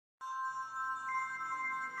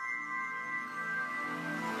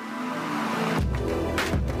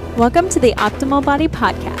Welcome to the Optimal Body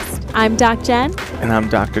Podcast. I'm Doc Jen. And I'm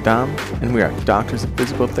Dr. Dom, and we are doctors of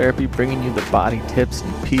physical therapy bringing you the body tips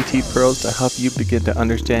and PT pearls to help you begin to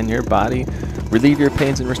understand your body, relieve your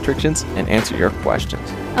pains and restrictions, and answer your questions.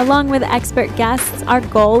 Along with expert guests, our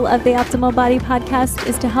goal of the Optimal Body Podcast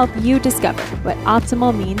is to help you discover what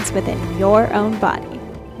optimal means within your own body.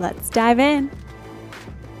 Let's dive in.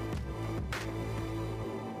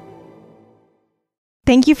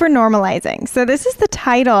 Thank you for normalizing. So this is the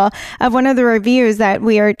title of one of the reviews that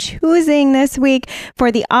we are choosing this week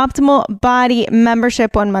for the Optimal Body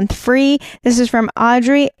membership 1 month free. This is from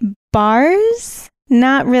Audrey Bars.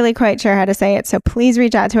 Not really quite sure how to say it, so please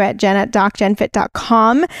reach out to her at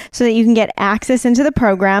jen@docjenfit.com so that you can get access into the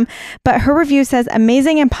program. But her review says,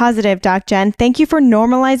 amazing and positive, Doc Jen. Thank you for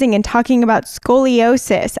normalizing and talking about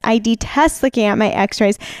scoliosis. I detest looking at my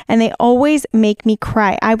x-rays and they always make me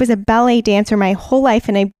cry. I was a ballet dancer my whole life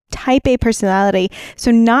and I type A personality,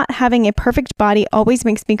 so not having a perfect body always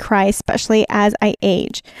makes me cry, especially as I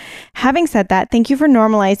age. Having said that, thank you for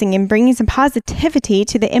normalizing and bringing some positivity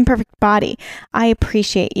to the imperfect body. I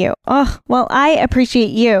appreciate you. Oh, well, I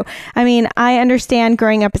appreciate you. I mean, I understand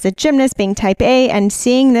growing up as a gymnast, being type A, and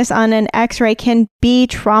seeing this on an x-ray can be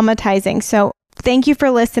traumatizing. So thank you for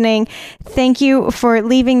listening. Thank you for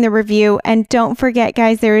leaving the review. And don't forget,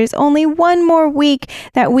 guys, there is only one more week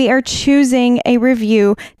that we are choosing a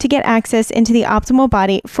review to get access into the Optimal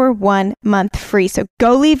Body for 1 month free. So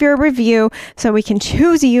go leave your review so we can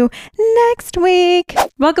choose you next week.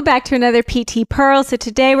 Welcome back to another PT Pearl. So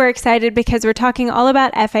today we're excited because we're talking all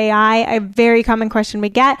about FAI, a very common question we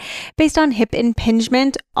get based on hip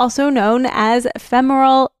impingement, also known as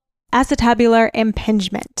femoral acetabular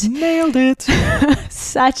impingement. Nailed it.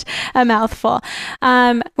 Such a mouthful.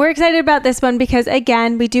 We're excited about this one because,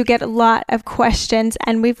 again, we do get a lot of questions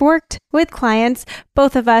and we've worked with clients,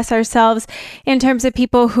 both of us ourselves, in terms of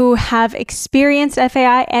people who have experienced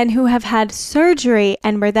FAI and who have had surgery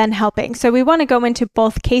and we're then helping. So we want to go into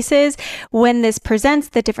both cases when this presents,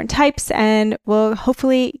 the different types, and we'll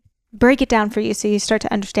hopefully break it down for you so you start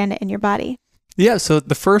to understand it in your body. Yeah, so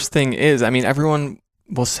the first thing is, everyone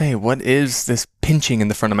will say, what is this pinching in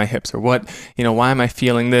the front of my hips? Or why am I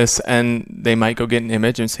feeling this? And they might go get an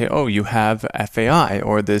image and say, oh, you have FAI,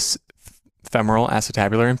 or this femoral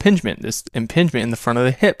acetabular impingement, this impingement in the front of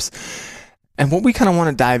the hips. And what we kind of want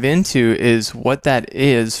to dive into is what that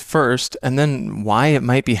is first, and then why it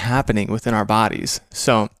might be happening within our bodies.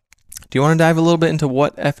 So do you want to dive a little bit into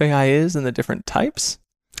what FAI is and the different types?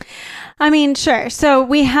 Sure. So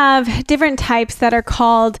we have different types that are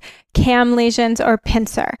called cam lesions or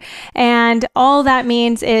pincer. And all that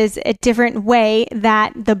means is a different way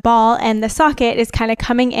that the ball and the socket is kind of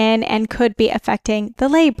coming in and could be affecting the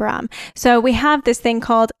labrum. So we have this thing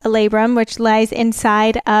called a labrum, which lies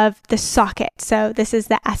inside of the socket. So this is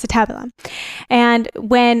the acetabulum. And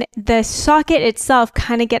when the socket itself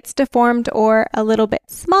kind of gets deformed or a little bit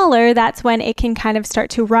smaller, that's when it can kind of start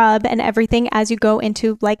to rub and everything as you go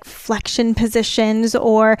into like flexion positions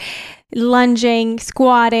or lunging,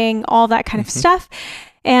 squatting, all that kind of stuff.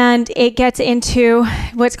 And it gets into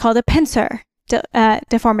what's called a pincer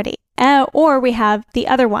deformity. Or we have the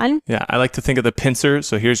other one. Yeah, I like to think of the pincer.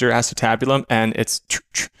 So here's your acetabulum and it's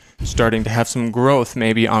starting to have some growth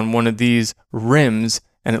maybe on one of these rims,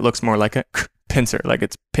 and it looks more like a pincer, like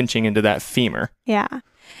it's pinching into that femur. Yeah.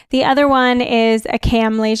 The other one is a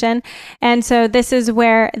cam lesion. And so this is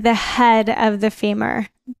where the head of the femur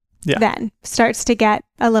then starts to get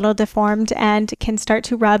a little deformed and can start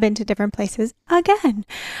to rub into different places again.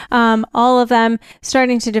 All of them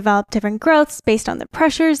starting to develop different growths based on the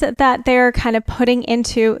pressures that they're kind of putting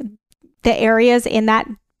into the areas in that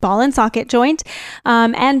ball and socket joint,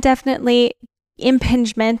 and definitely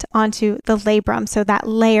impingement onto the labrum. So that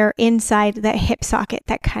layer inside the hip socket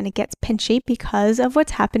that kind of gets pinchy because of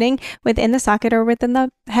what's happening within the socket or within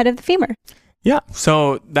the head of the femur. Yeah,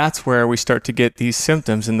 so that's where we start to get these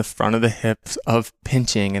symptoms in the front of the hips of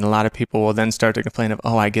pinching. And a lot of people will then start to complain of,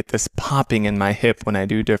 oh, I get this popping in my hip when I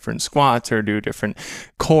do different squats or do different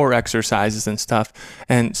core exercises and stuff.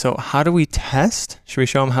 And so how do we test? Should we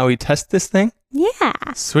show them how we test this thing? Yeah.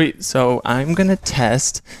 Sweet. So I'm going to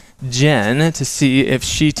test Jen to see if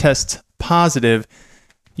she tests positive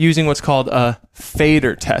using what's called a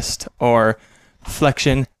fader test, or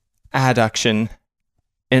flexion, adduction,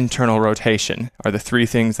 internal rotation are the three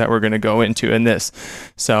things that we're going to go into in this.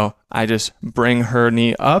 So I just bring her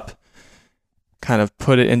knee up, kind of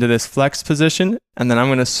put it into this flex position, and then I'm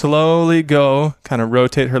going to slowly go, kind of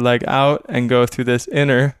rotate her leg out and go through this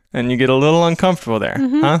inner, and you get a little uncomfortable there,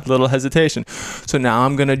 huh? Little hesitation. So now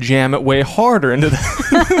I'm going to jam it way harder into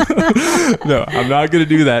the... No, I'm not going to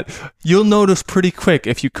do that. You'll notice pretty quick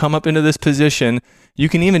if you come up into this position, you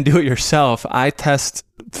can even do it yourself. I test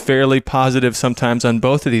fairly positive sometimes on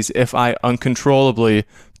both of these if I uncontrollably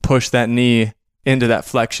push that knee into that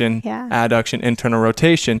flexion, adduction, internal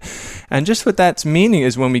rotation. And just what that's meaning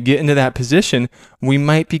is when we get into that position, we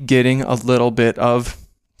might be getting a little bit of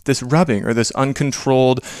this rubbing or this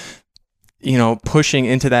uncontrolled, pushing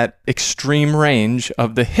into that extreme range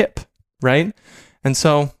of the hip, right? And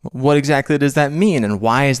so what exactly does that mean and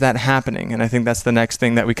why is that happening? And I think that's the next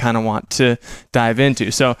thing that we kind of want to dive into.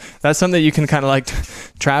 So that's something that you can kind of like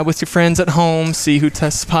try with your friends at home, see who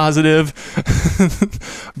tests positive.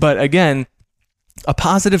 But again, a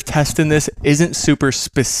positive test in this isn't super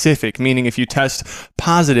specific, meaning if you test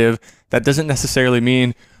positive, that doesn't necessarily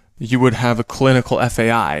mean you would have a clinical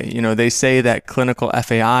FAI. They say that clinical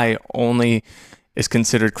FAI only is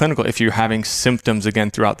considered clinical if you're having symptoms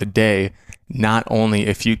again throughout the day, not only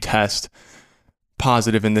if you test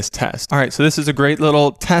positive in this test. All right, so this is a great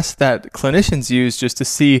little test that clinicians use just to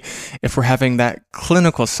see if we're having that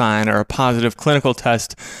clinical sign or a positive clinical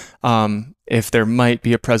test, if there might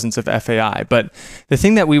be a presence of FAI. But the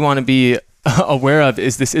thing that we want to be aware of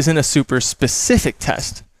is this isn't a super specific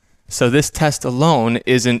test. So this test alone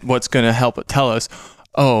isn't what's going to help tell us,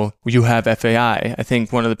 oh, you have FAI. I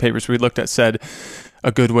think one of the papers we looked at said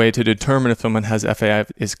a good way to determine if someone has FAI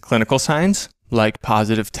is clinical signs, like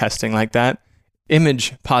positive testing like that,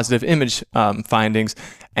 positive image findings,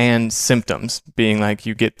 and symptoms, being like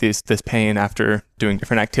you get this pain after doing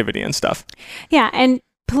different activity and stuff. Yeah, and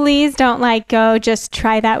please don't go just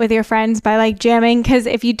try that with your friends by jamming, because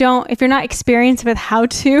if you're not experienced with how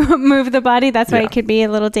to move the body, that's why it could be a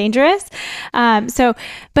little dangerous.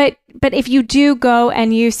 But if you do go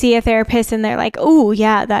and you see a therapist and they're like, oh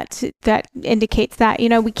yeah, that indicates that,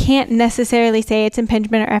 we can't necessarily say it's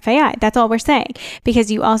impingement or FAI. That's all we're saying, because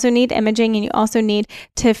you also need imaging and you also need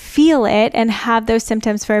to feel it and have those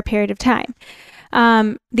symptoms for a period of time.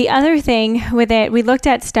 The other thing with it, we looked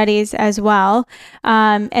at studies as well.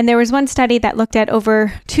 And there was one study that looked at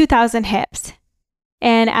over 2,000 hips.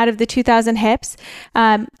 And out of the 2,000 hips,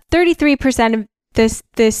 33% of this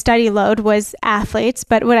study load was athletes.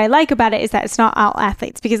 But what I like about it is that it's not all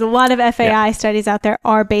athletes, because a lot of FAI studies out there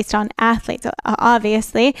are based on athletes.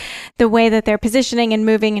 Obviously, the way that they're positioning and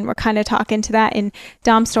moving, and we're kind of talking to that in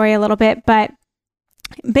Dom's story a little bit. But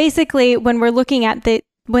basically, when they were looking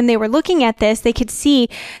at this, they could see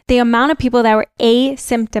the amount of people that were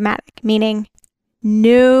asymptomatic, meaning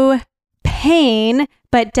no pain,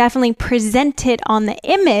 but definitely presented on the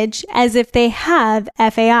image as if they have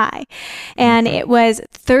FAI. And it was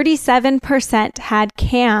 37% had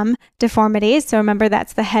cam deformities. So remember,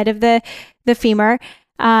 that's the head of the femur.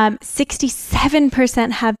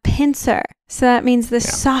 67% have pincer. So that means the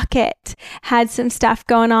socket had some stuff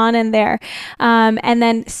going on in there. And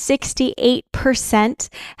then 68%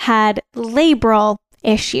 had labral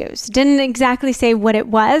issues. Didn't exactly say what it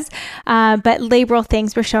was, but labral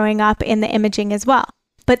things were showing up in the imaging as well.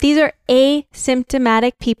 But these are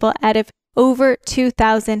asymptomatic people out of over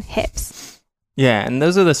 2,000 hips. Yeah, and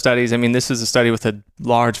those are the studies. I mean, this is a study with a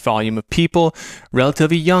large volume of people,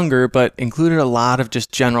 relatively younger, but included a lot of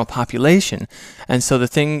just general population. And so the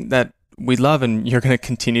thing that we love, and you're going to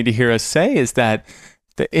continue to hear us say, is that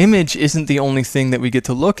the image isn't the only thing that we get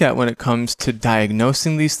to look at when it comes to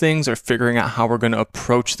diagnosing these things or figuring out how we're going to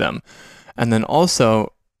approach them. And then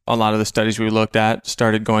also, a lot of the studies we looked at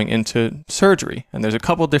started going into surgery. And there's a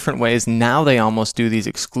couple different ways. Now they almost do these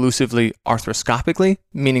exclusively arthroscopically,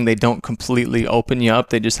 meaning they don't completely open you up.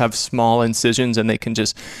 They just have small incisions and they can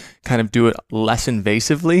just kind of do it less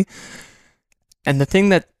invasively. And the thing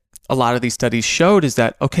that a lot of these studies showed is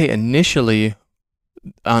that, okay, initially,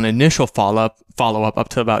 on initial follow-up up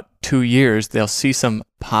to about 2 years, they'll see some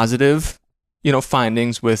positive,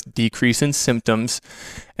 findings with decrease in symptoms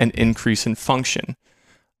and increase in function.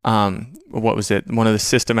 What was it? One of the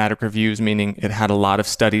systematic reviews, meaning it had a lot of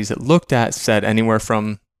studies it looked at, said anywhere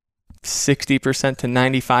from 60% to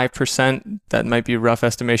 95%. That might be a rough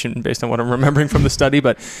estimation based on what I'm remembering from the study,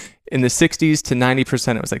 but in the 60s to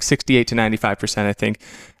 90%, it was like 68 to 95%, I think,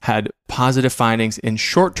 had positive findings in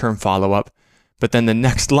short-term follow-up. But then the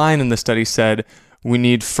next line in the study said, we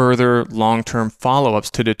need further long-term follow-ups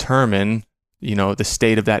to determine, the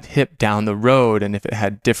state of that hip down the road and if it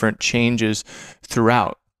had different changes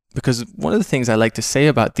throughout. Because one of the things I like to say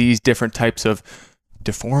about these different types of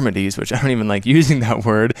deformities, which I don't even like using that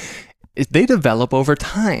word, is they develop over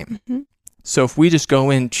time. Mm-hmm. So if we just go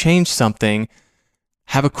in, change something,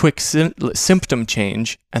 have a quick symptom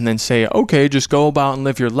change, and then say, okay, just go about and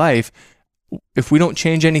live your life. If we don't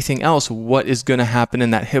change anything else, what is going to happen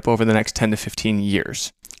in that hip over the next 10 to 15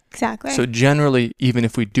 years? Exactly. So generally, even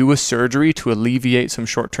if we do a surgery to alleviate some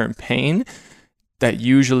short-term pain, that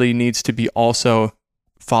usually needs to be also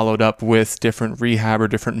followed up with different rehab or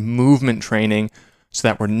different movement training so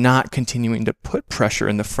that we're not continuing to put pressure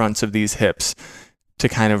in the fronts of these hips to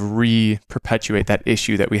kind of re-perpetuate that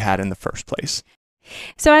issue that we had in the first place.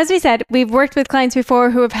 So as we said, we've worked with clients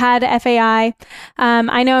before who have had FAI.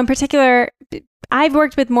 I know in particular, I've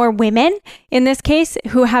worked with more women in this case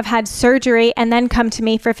who have had surgery and then come to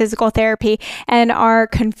me for physical therapy and are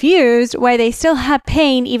confused why they still have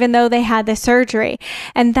pain even though they had the surgery.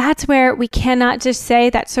 And that's where we cannot just say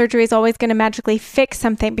that surgery is always going to magically fix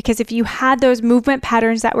something, because if you had those movement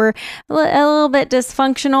patterns that were a little bit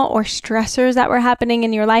dysfunctional or stressors that were happening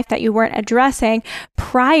in your life that you weren't addressing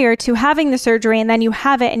prior to having the surgery, and then you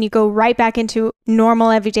have it and you go right back into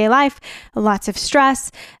normal everyday life, lots of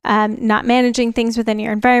stress, not managing things within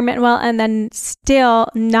your environment well, and then still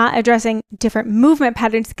not addressing different movement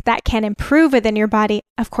patterns that can improve within your body,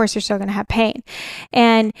 of course, you're still going to have pain.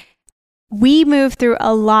 And we move through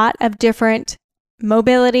a lot of different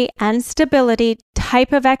mobility and stability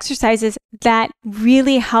type of exercises that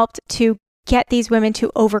really helped to get these women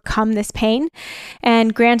to overcome this pain.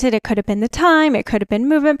 And granted, it could have been the time, it could have been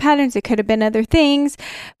movement patterns, it could have been other things,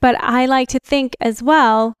 but I like to think as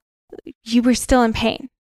well, you were still in pain.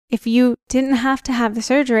 If you didn't have to have the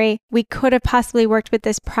surgery, we could have possibly worked with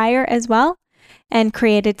this prior as well and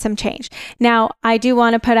created some change. Now, I do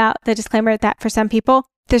want to put out the disclaimer that for some people,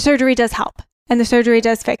 the surgery does help and the surgery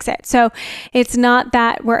does fix it. So it's not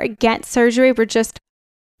that we're against surgery, we're just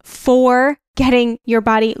for getting your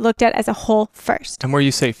body looked at as a whole first. And where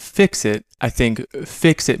you say fix it, I think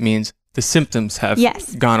fix it means the symptoms have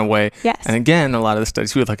gone away. Yes. And again, a lot of the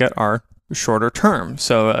studies we look at are shorter term.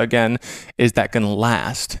 So again, is that going to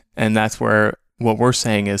last? And that's where what we're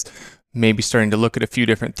saying is maybe starting to look at a few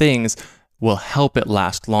different things will help it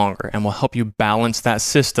last longer and will help you balance that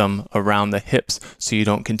system around the hips so you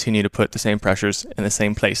don't continue to put the same pressures in the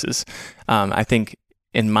same places. I think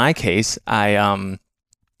in my case,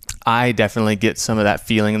 I definitely get some of that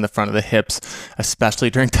feeling in the front of the hips, especially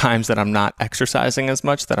during times that I'm not exercising as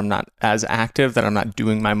much, that I'm not as active, that I'm not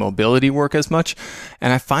doing my mobility work as much.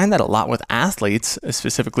 And I find that a lot with athletes,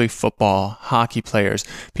 specifically football, hockey players,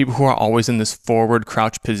 people who are always in this forward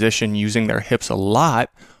crouch position using their hips a lot.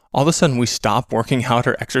 All of a sudden we stop working out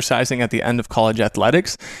or exercising at the end of college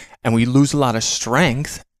athletics and we lose a lot of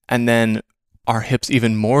strength, and then our hips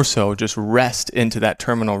even more so just rest into that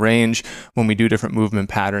terminal range when we do different movement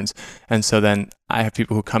patterns. And so then I have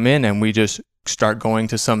people who come in and we just start going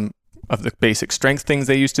to some of the basic strength things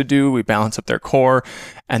they used to do. We balance up their core,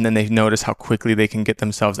 and then they notice how quickly they can get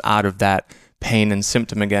themselves out of that pain and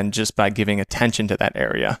symptom again just by giving attention to that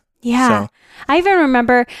area. Yeah. So, I even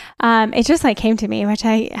remember, it just came to me, which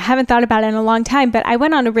I haven't thought about in a long time, but I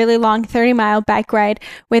went on a really long 30-mile bike ride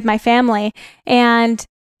with my family, and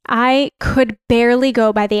I could barely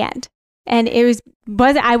go by the end. And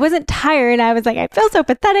I wasn't tired. I was like, I feel so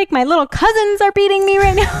pathetic. My little cousins are beating me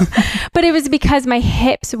right now. But it was because my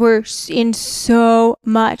hips were in so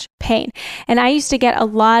much pain. And I used to get a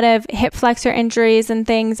lot of hip flexor injuries and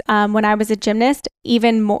things when I was a gymnast,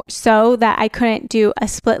 even more so that I couldn't do a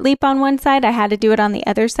split leap on one side. I had to do it on the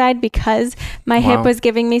other side because my hip was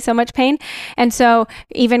giving me so much pain. And so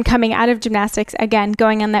even coming out of gymnastics, again,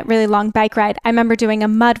 going on that really long bike ride, I remember doing a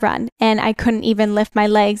mud run and I couldn't even lift my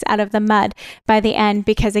legs out of the mud by the end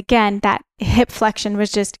because, again, that hip flexion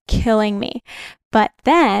was just killing me. But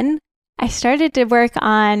then I started to work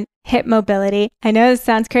on hip mobility. I know this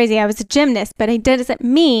sounds crazy. I was a gymnast, but it doesn't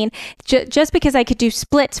mean just because I could do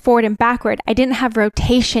splits forward and backward, I didn't have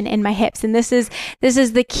rotation in my hips. And this is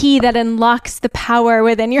the key that unlocks the power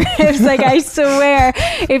within your hips. I swear,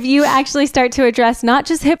 if you actually start to address not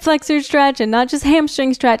just hip flexor stretch and not just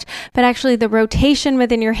hamstring stretch, but actually the rotation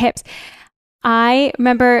within your hips. I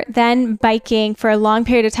remember then biking for a long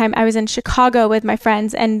period of time. I was in Chicago with my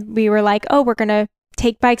friends and we were like, oh, we're going to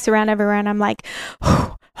take bikes around everywhere. And I'm like,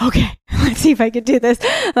 okay, let's see if I could do this.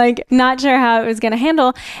 Not sure how it was going to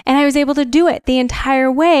handle. And I was able to do it the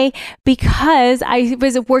entire way because I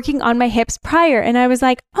was working on my hips prior. And I was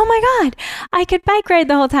like, oh my God, I could bike ride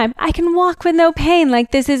the whole time. I can walk with no pain.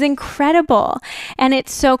 This is incredible. And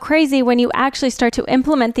it's so crazy when you actually start to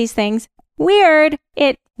implement these things. Weird.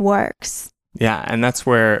 It works. Yeah. And that's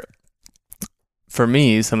where, for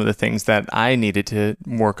me, some of the things that I needed to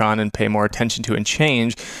work on and pay more attention to and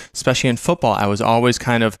change, especially in football, I was always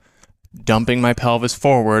kind of dumping my pelvis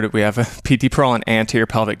forward. We have a PT Pearl on anterior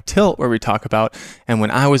pelvic tilt where we talk about, and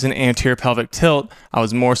when I was in anterior pelvic tilt, I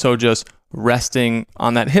was more so just resting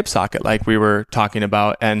on that hip socket like we were talking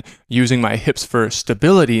about and using my hips for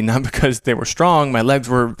stability, not because they were strong, my legs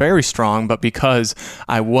were very strong, but because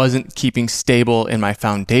I wasn't keeping stable in my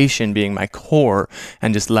foundation being my core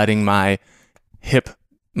and just letting my hip,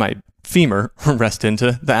 my femur rest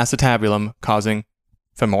into the acetabulum, causing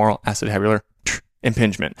femoral acetabular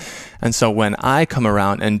impingement. And so when I come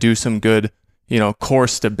around and do some good, core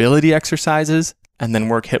stability exercises and then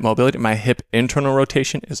work hip mobility, my hip internal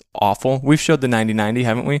rotation is awful. We've showed the 90-90,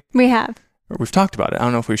 haven't we? We have. We've talked about it. I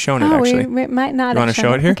don't know if we've shown it actually. We might not. You want to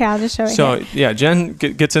show it here? Okay, I'll just show it here. So here. Jen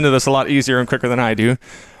gets into this a lot easier and quicker than I do.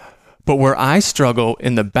 But where I struggle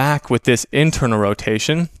in the back with this internal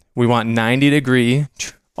rotation, we want 90 degree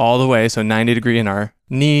all the way. So 90 degree in our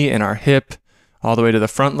knee and our hip, all the way to the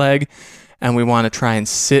front leg. And we want to try and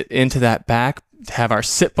sit into that back, have our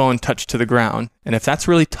sit bone touch to the ground. And if that's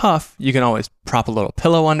really tough, you can always prop a little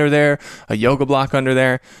pillow under there, a yoga block under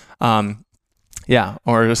there.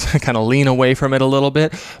 Or just kind of lean away from it a little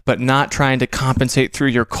bit, but not trying to compensate through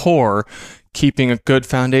your core, keeping a good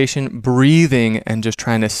foundation, breathing, and just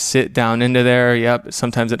trying to sit down into there. Yep.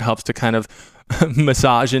 Sometimes it helps to kind of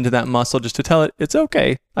massage into that muscle just to tell it, it's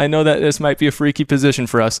okay. I know that this might be a freaky position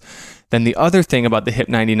for us. Then the other thing about the hip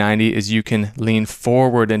 90-90 is you can lean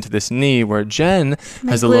forward into this knee where Jen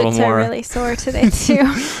has a little more. My glutes are really sore today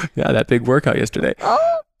too. Yeah, that big workout yesterday.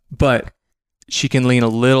 But she can lean a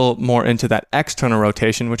little more into that external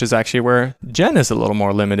rotation, which is actually where Jen is a little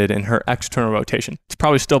more limited in her external rotation. It's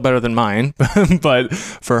probably still better than mine, but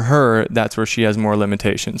for her, that's where she has more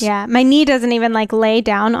limitations. Yeah, my knee doesn't even lay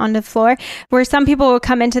down on the floor, where some people will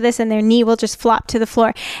come into this and their knee will just flop to the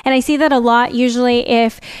floor. And I see that a lot usually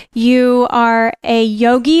if you are a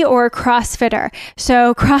yogi or a CrossFitter.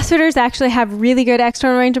 So CrossFitters actually have really good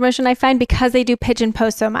external range of motion, I find, because they do pigeon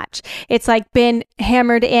pose so much. It's been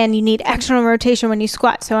hammered in. You need external rotation when you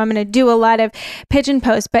squat. So I'm going to do a lot of pigeon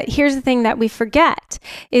pose. But here's the thing that we forget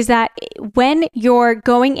is that when you're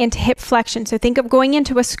going into hip flexion, so think of going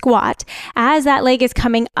into a squat, as that leg is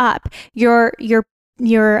coming up, your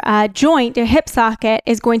joint, your hip socket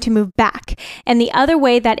is going to move back. And the other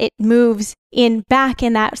way that it moves back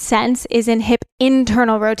in that sense is in hip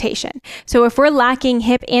internal rotation. So if we're lacking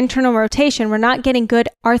hip internal rotation, we're not getting good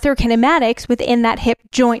arthrokinematics within that hip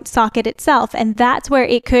joint socket itself. And that's where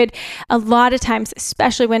it could, a lot of times,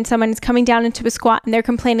 especially when someone is coming down into a squat and they're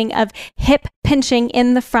complaining of hip pinching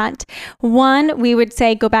in the front. One, we would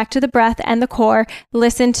say go back to the breath and the core,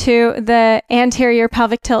 listen to the anterior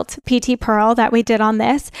pelvic tilt PT Pearl that we did on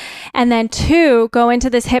this. And then two, go into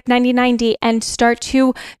this hip 90-90 and start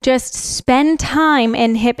to just spend time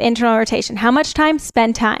in hip internal rotation. How much time?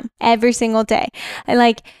 Spend time every single day.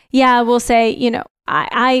 We'll say,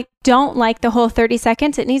 I don't like the whole 30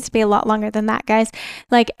 seconds. It needs to be a lot longer than that, guys.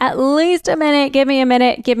 At least a minute, give me a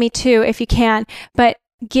minute, give me two if you can, but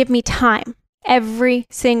give me time every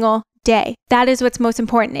single day. That is what's most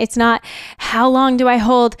important. It's not how long do I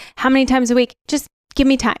hold, how many times a week, just give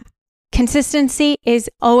me time. Consistency is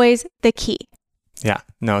always the key. Yeah,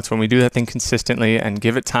 no, it's when we do that thing consistently and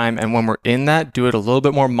give it time. And when we're in that, do it a little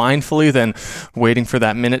bit more mindfully than waiting for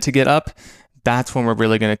that minute to get up. That's when we're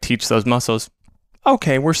really going to teach those muscles,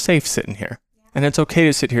 okay, we're safe sitting here. And it's okay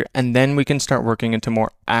to sit here. And then we can start working into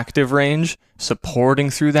more active range,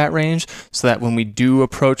 supporting through that range so that when we do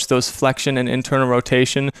approach those flexion and internal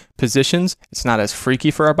rotation positions, it's not as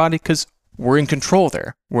freaky for our body because we're in control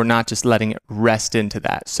there. We're not just letting it rest into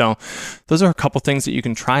that. So those are a couple things that you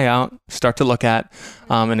can try out, start to look at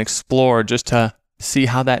and explore just to see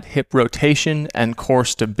how that hip rotation and core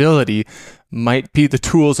stability might be the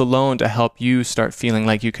tools alone to help you start feeling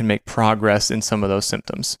like you can make progress in some of those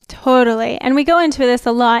symptoms. Totally. And we go into this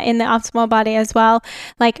a lot in the optimal body as well.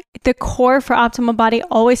 The core for optimal body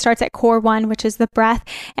always starts at core one, which is the breath,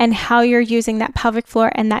 and how you're using that pelvic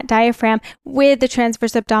floor and that diaphragm with the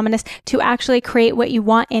transverse abdominis to actually create what you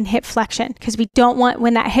want in hip flexion. Because we don't want,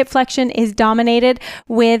 when that hip flexion is dominated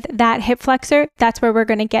with that hip flexor, that's where we're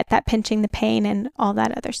going to get that pinching, the pain, and all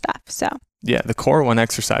that other stuff. So yeah, the core one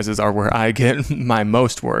exercises are where I get my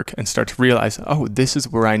most work and start to realize, oh, this is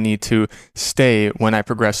where I need to stay when I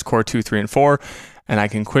progress core 2, 3, and 4. And I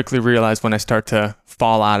can quickly realize when I start to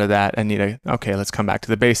fall out of that and okay, let's come back to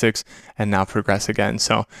the basics and now progress again.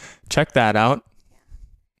 So check that out.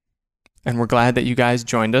 And we're glad that you guys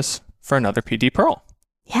joined us for another PD Pearl.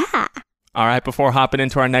 Yeah. All right, before hopping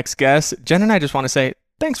into our next guest, Jen and I just want to say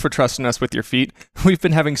thanks for trusting us with your feet. We've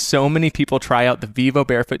been having so many people try out the Vivo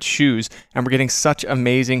Barefoot shoes, and we're getting such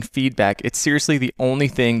amazing feedback. It's seriously the only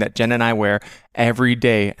thing that Jen and I wear every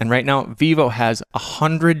day. And right now, Vivo has a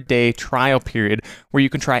 100-day trial period where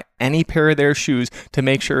you can try any pair of their shoes to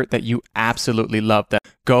make sure that you absolutely love them.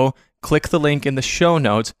 Go click the link in the show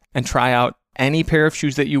notes and try out any pair of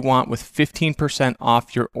shoes that you want with 15%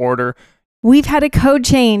 off your order. We've had a code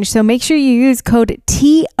change, so make sure you use code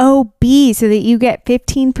TOB so that you get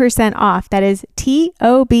 15% off. That is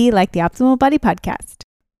TOB, like the Optimal Body Podcast.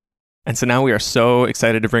 And so now we are so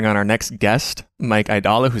excited to bring on our next guest, Mike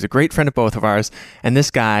Aidala, who's a great friend of both of ours. And this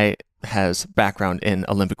guy has background in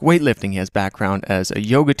Olympic weightlifting. He has background as a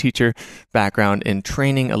yoga teacher, background in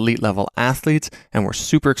training elite level athletes. And we're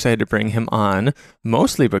super excited to bring him on,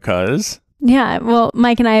 mostly because... Yeah, well,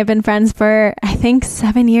 Mike and I have been friends for, I think,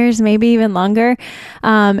 7 years, maybe even longer.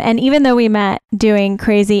 And even though we met doing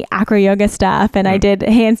crazy acro yoga stuff and I did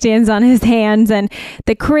handstands on his hands and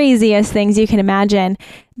the craziest things you can imagine,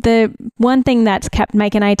 the one thing that's kept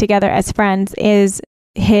Mike and I together as friends is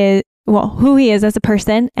who he is as a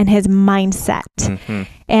person and his mindset. Mm-hmm.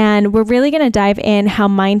 And we're really going to dive in how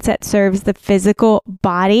mindset serves the physical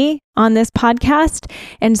body on this podcast.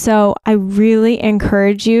 And so I really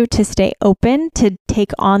encourage you to stay open to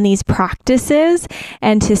take on these practices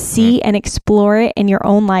and to see and explore it in your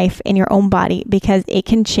own life, in your own body, because it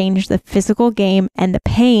can change the physical game and the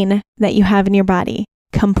pain that you have in your body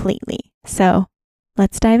completely. So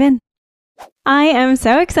let's dive in. I am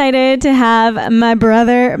so excited to have my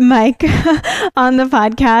brother, Mike, on the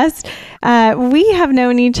podcast. We have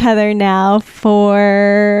known each other now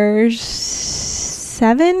for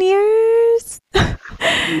 7 years.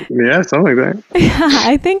 Yeah, something like that. Yeah,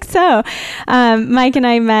 I think so. Mike and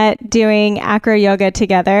I met doing acro yoga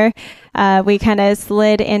together. We kind of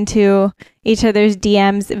slid into each other's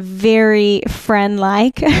DMs very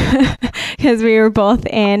friend-like because we were both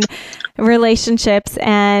in relationships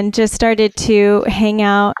and just started to hang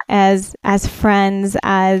out as friends,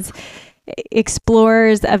 as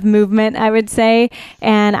explorers of movement, I would say.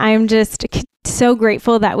 And I'm just so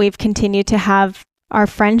grateful that we've continued to have our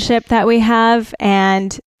friendship that we have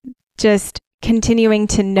and just continuing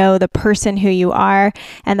to know the person who you are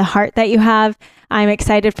and the heart that you have. I'm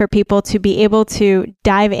excited for people to be able to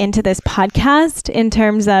dive into this podcast in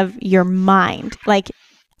terms of your mind. Like,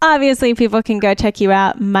 obviously, people can go check you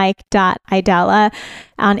out, mike.aidala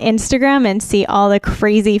on Instagram and see all the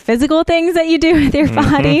crazy physical things that you do with your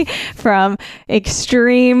body, from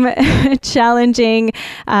extreme, challenging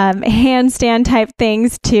handstand type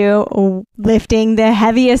things to lifting the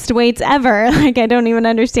heaviest weights ever. Like, I don't even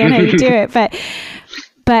understand how you do it, but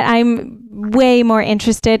I'm way more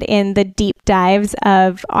interested in the deep dives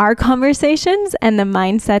of our conversations and the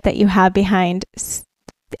mindset that you have behind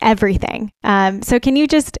everything. So can you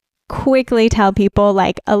just quickly tell people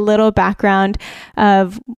like a little background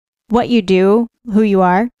of what you do, who you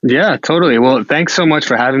are? Yeah, totally. Well, thanks so much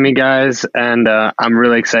for having me, guys. And I'm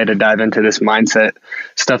really excited to dive into this mindset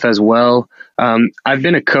stuff as well. I've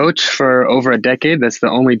been a coach for over a decade. That's the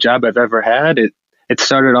only job I've ever had. It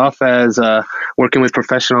started off as working with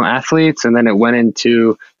professional athletes, and then it went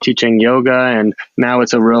into teaching yoga. And now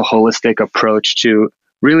it's a real holistic approach to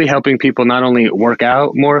really helping people not only work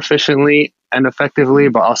out more efficiently and effectively,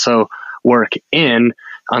 but also work in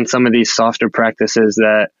on some of these softer practices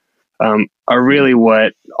that are really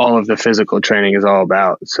what all of the physical training is all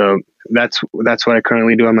about. So that's what I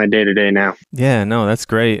currently do on my day-to-day now. Yeah, no, that's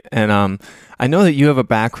great. And I know that you have a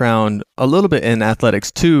background a little bit in athletics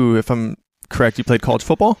too, if I'm correct. You played college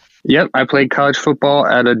football? Yep, I played college football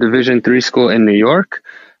at a Division III school in New York.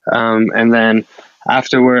 And then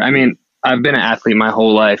afterward, I've been an athlete my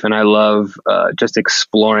whole life, and I love just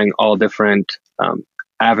exploring all different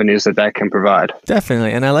avenues that can provide.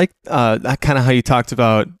 Definitely. And I like that kind of how you talked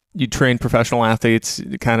about you trained professional athletes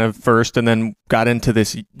kind of first and then got into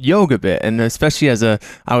this yoga bit. And especially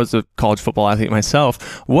I was a college football athlete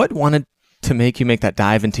myself, what wanted to make you make that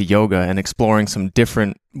dive into yoga and exploring some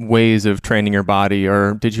different ways of training your body?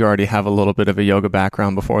 Or did you already have a little bit of a yoga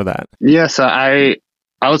background before that? Yes, I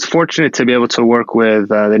was fortunate to be able to work with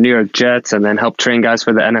the New York Jets and then help train guys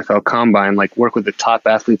for the NFL Combine, like work with the top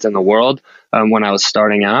athletes in the world when I was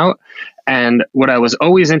starting out. And what I was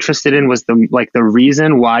always interested in was the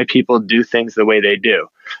reason why people do things the way they do.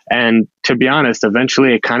 And to be honest,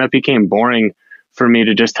 eventually it kind of became boring for me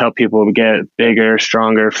to just help people get bigger,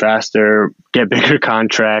 stronger, faster, get bigger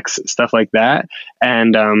contracts, stuff like that.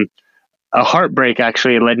 And a heartbreak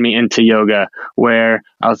actually led me into yoga, where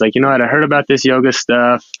I was like, you know what, I heard about this yoga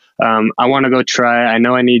stuff. I want to go try. I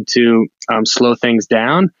know I need to slow things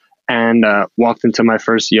down, and walked into my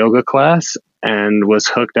first yoga class. and was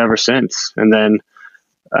hooked ever since. And then,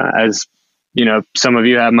 as you know, some of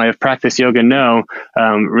you might have practiced yoga know,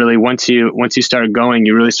 really once you start going,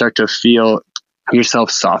 you really start to feel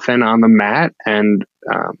yourself soften on the mat, and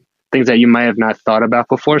things that you might have not thought about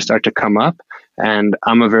before start to come up. And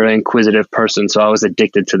I'm a very inquisitive person, so I was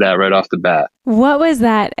addicted to that right off the bat. What was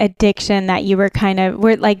that addiction that you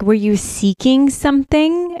were you seeking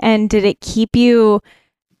something, and did it keep you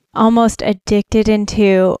almost addicted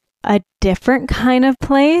into a different kind of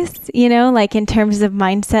place, you know, like in terms of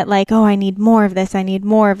mindset, like, oh, I need more of this. I need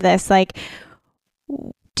more of this. Like,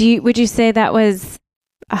 would you say that was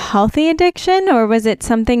a healthy addiction, or was it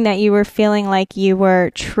something that you were feeling like you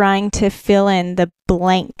were trying to fill in the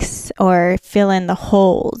blanks or fill in the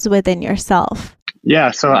holes within yourself?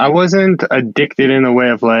 Yeah, so I wasn't addicted in a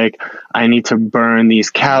way of like, I need to burn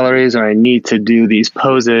these calories or I need to do these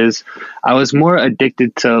poses. I was more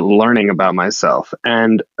addicted to learning about myself.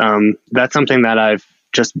 And that's something that I've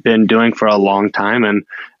just been doing for a long time. And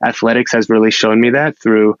athletics has really shown me that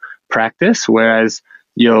through practice, whereas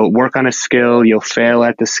you'll work on a skill, you'll fail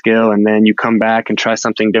at the skill, and then you come back and try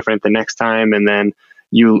something different the next time. And then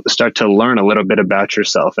you start to learn a little bit about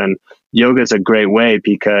yourself. And yoga is a great way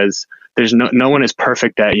because there's no one is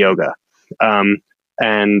perfect at yoga.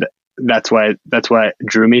 And that's why it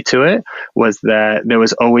drew me to it, was that there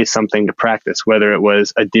was always something to practice, whether it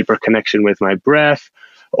was a deeper connection with my breath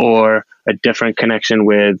or a different connection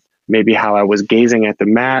with maybe how I was gazing at the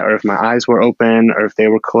mat, or if my eyes were open or if they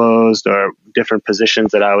were closed, or different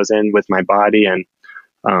positions that I was in with my body. And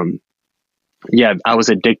I was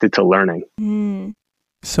addicted to learning. Mm.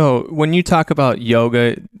 So when you talk about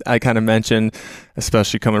yoga, I kind of mentioned,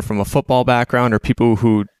 especially coming from a football background or people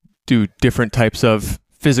who do different types of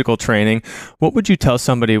physical training, what would you tell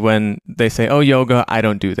somebody when they say, oh, yoga, I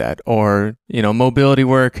don't do that? Or, you know, mobility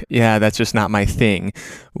work, yeah, that's just not my thing.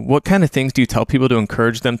 What kind of things do you tell people to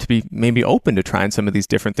encourage them to be maybe open to trying some of these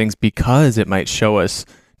different things, because it might show us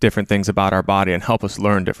different things about our body and help us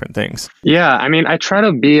learn different things? Yeah, I mean, I try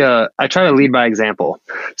to lead by example.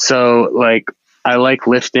 So like, I like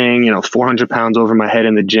lifting, 400 pounds over my head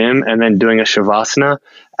in the gym and then doing a shavasana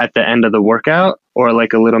at the end of the workout, or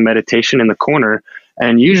like a little meditation in the corner.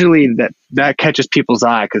 And usually that catches people's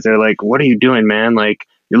eye, because they're like, what are you doing, man? Like,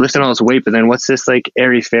 you're lifting all this weight, but then what's this like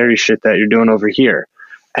airy fairy shit that you're doing over here?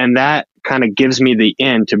 And that kind of gives me the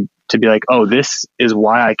in to be like, oh, this is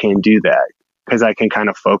why I can do that, because I can kind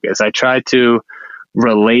of focus. I try to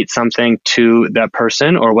relate something to that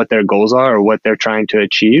person or what their goals are or what they're trying to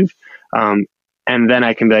achieve. And then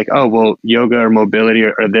I can be like, oh, well, yoga or mobility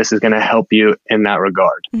or this is going to help you in that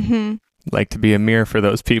regard. Mm-hmm. Like to be a mirror for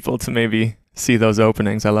those people to maybe see those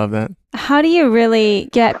openings. I love that. How do you really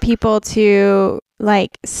get people to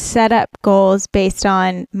like set up goals based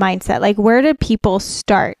on mindset? Like, where do people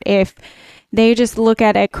start if they just look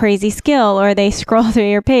at a crazy skill, or they scroll through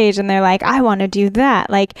your page and they're like, I want to do that?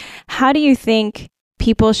 Like, how do you think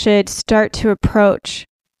people should start to approach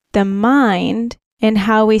the mind and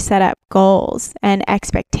how we set up goals and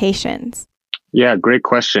expectations? Yeah, great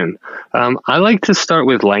question. I like to start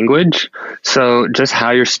with language. So just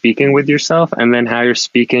how you're speaking with yourself, and then how you're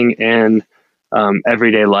speaking in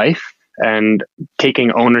everyday life, and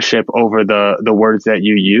taking ownership over the words that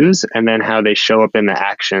you use, and then how they show up in the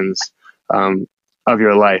actions of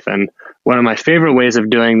your life. And one of my favorite ways of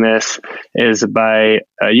doing this is by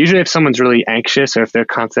usually if someone's really anxious, or if they're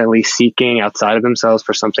constantly seeking outside of themselves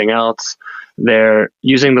for something else, they're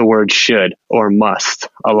using the word should or must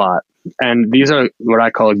a lot. And these are what I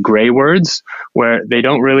call gray words, where they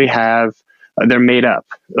don't really have, they're made up.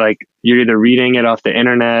 Like, you're either reading it off the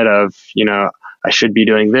internet of, I should be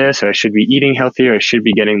doing this, or I should be eating healthier, or I should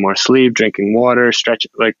be getting more sleep, drinking water, stretch,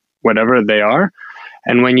 like whatever they are.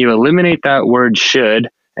 And when you eliminate that word should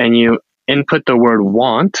and you input the word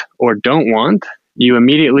want or don't want, you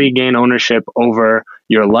immediately gain ownership over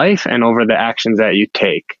your life and over the actions that you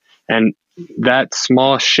take. And that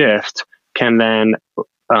small shift can then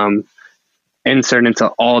insert into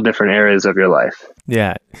all different areas of your life.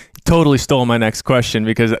 Yeah, totally stole my next question,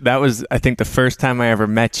 because that was, I think, the first time I ever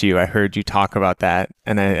met you. I heard you talk about that,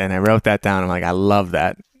 and I wrote that down. I'm like, I love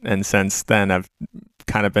that. And since then, I've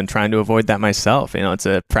kind of been trying to avoid that myself. It's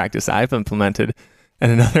a practice I've implemented.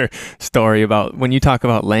 And another story about when you talk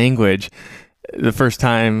about language, the first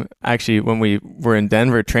time, actually, when we were in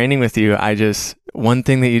Denver training with you, one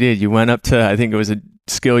thing that you did, you went up to, I think it was a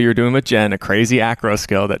skill you were doing with Jen, a crazy acro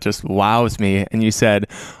skill that just wows me. And you said,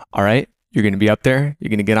 all right, you're going to be up there. You're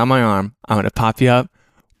going to get on my arm. I'm going to pop you up.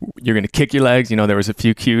 You're going to kick your legs. There was a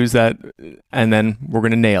few cues and then we're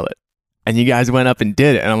going to nail it. And you guys went up and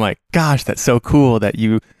did it. And I'm like, gosh, that's so cool that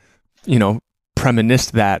you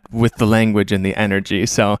premonitioned that with the language and the energy.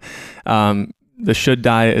 So the should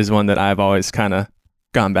diet is one that I've always kind of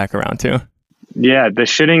gone back around to. Yeah, the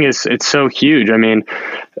shoulding it's so huge. I mean,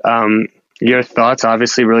 your thoughts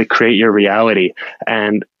obviously really create your reality.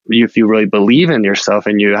 And if you really believe in yourself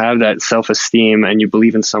and you have that self-esteem and you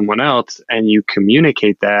believe in someone else and you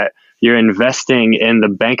communicate that, you're investing in the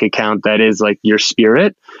bank account that is like your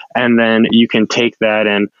spirit. And then you can take that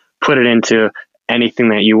and put it into anything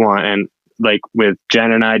that you want. And like with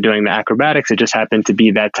Jen and I doing the acrobatics, it just happened to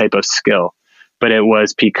be that type of skill. But it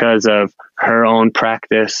was because of her own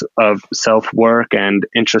practice of self-work and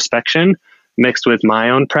introspection mixed with my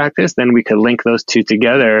own practice. Then we could link those two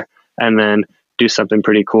together and then do something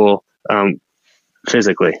pretty cool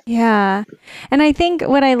physically. Yeah. And I think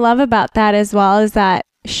what I love about that as well is that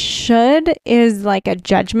should is like a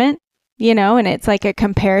judgment, you know, and it's like a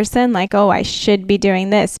comparison, like, oh, I should be doing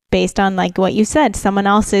this based on like what you said, someone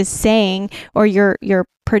else is saying, or you're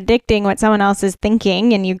predicting what someone else is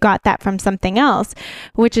thinking, and you got that from something else,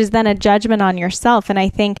 which is then a judgment on yourself. And I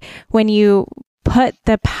think when you put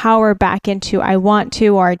the power back into I want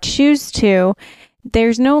to or I choose to,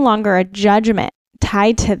 there's no longer a judgment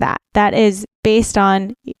tied to that. That is based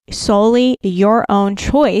on solely your own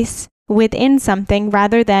choice within something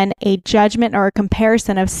rather than a judgment or a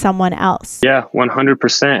comparison of someone else. Yeah,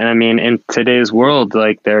 100%. And I mean, in today's world,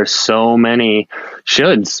 like there's so many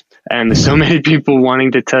shoulds and so many people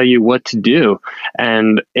wanting to tell you what to do.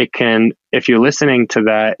 And it can, if you're listening to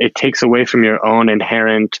that, it takes away from your own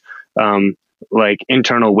inherent like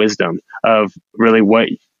internal wisdom of really what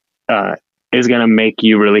is going to make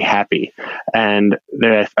you really happy. And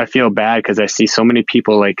I feel bad because I see so many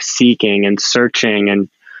people like seeking and searching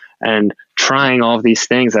and trying all of these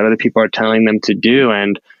things that other people are telling them to do.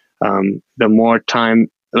 And the more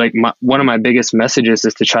time, like one of my biggest messages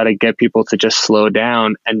is to try to get people to just slow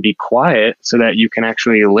down and be quiet so that you can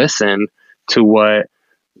actually listen to what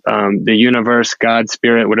the universe, God,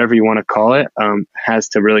 spirit, whatever you want to call it, has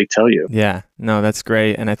to really tell you. Yeah, no, that's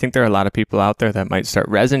great. And I think there are a lot of people out there that might start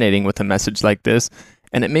resonating with a message like this.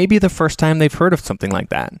 And it may be the first time they've heard of something like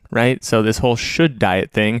that, right? So this whole should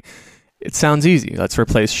diet thing, it sounds easy. Let's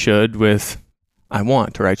replace should with I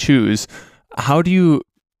want or I choose. How do you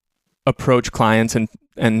approach clients and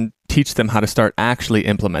teach them how to start actually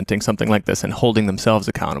implementing something like this and holding themselves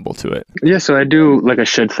accountable to it? Yeah, so I do like a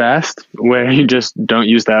should fast where you just don't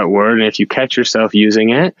use that word. And if you catch yourself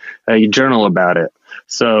using it, you journal about it.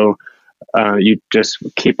 So you just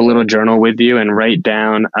keep a little journal with you and write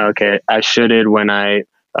down, okay, I shoulded when I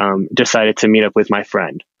decided to meet up with my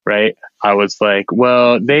friend, right? I was like,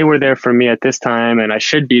 well, they were there for me at this time and I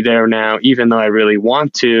should be there now, even though I really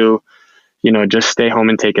want to, you know, just stay home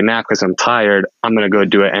and take a nap because I'm tired. I'm going to go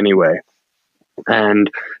do it anyway.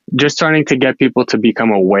 And just starting to get people to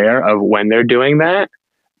become aware of when they're doing that,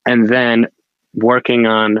 and then working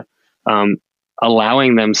on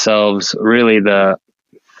allowing themselves allowing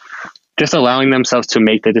themselves to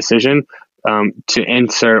make the decision to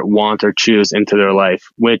insert want or choose into their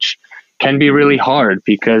life, which can be really hard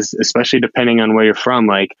because especially depending on where you're from,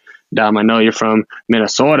 like Dom, I know you're from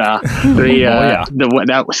Minnesota.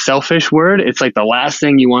 That selfish word, it's like the last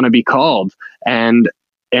thing you want to be called. And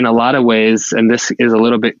in a lot of ways, and this is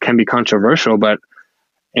can be controversial, but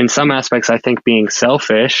in some aspects, I think being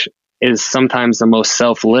selfish is sometimes the most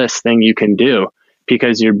selfless thing you can do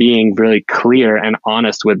because you're being really clear and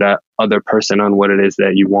honest with that other person on what it is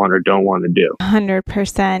that you want or don't want to do.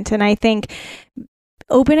 100%. And I think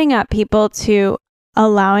opening up people to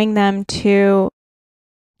allowing them to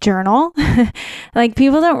journal, like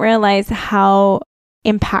people don't realize how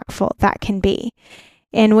impactful that can be.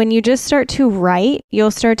 And when you just start to write, you'll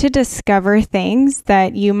start to discover things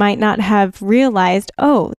that you might not have realized.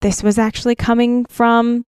 Oh, this was actually coming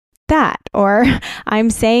from that, or I'm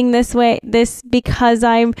saying this because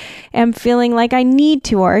I am feeling like I need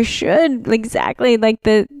to, or should, exactly like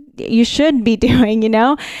you should be doing, you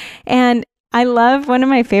know? And I love one of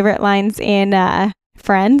my favorite lines in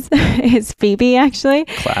Friends is Phoebe, actually.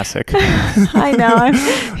 Classic. I know.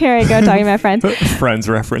 Here I go talking about Friends. Friends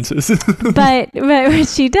references. but what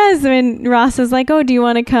she does when Ross is like, oh, do you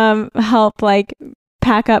want to come help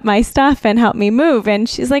pack up my stuff and help me move? And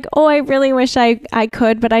she's like, oh, I really wish I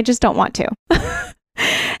could, but I just don't want to.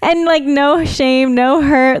 And no shame, no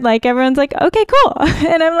hurt. Everyone's like, okay, cool.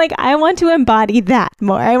 And I'm like, I want to embody that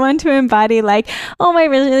more. I want to embody oh, I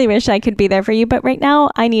really wish I could be there for you, but right now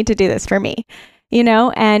I need to do this for me. You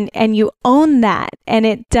know, and you own that, and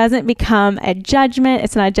it doesn't become a judgment.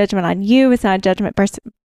 It's not a judgment on you. It's not a judgment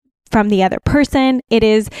from the other person. It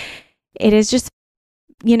is just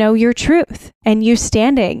your truth and you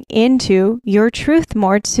standing into your truth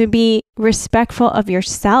more to be respectful of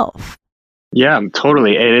yourself. Yeah,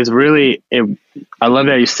 totally. It is really, I love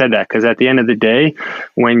that you said that, because at the end of the day,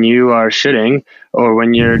 when you are shitting or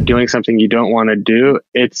when you're doing something you don't want to do,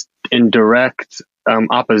 it's in direct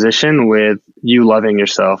opposition with you loving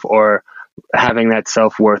yourself or having that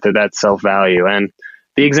self-worth or that self-value. And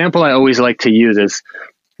the example I always like to use is,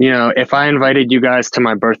 if I invited you guys to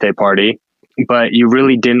my birthday party, but you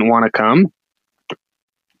really didn't want to come,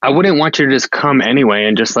 I wouldn't want you to just come anyway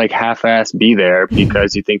and just like half-ass be there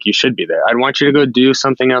because you think you should be there. I'd want you to go do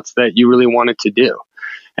something else that you really wanted to do.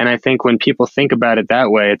 And I think when people think about it that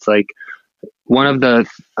way, it's like one of the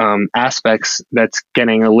aspects that's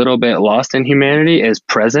getting a little bit lost in humanity is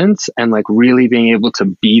presence and like really being able to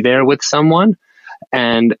be there with someone.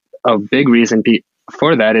 And a big reason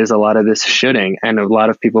for that is a lot of this shoulding and a lot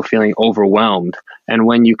of people feeling overwhelmed. And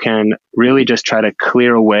when you can really just try to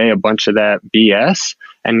clear away a bunch of that BS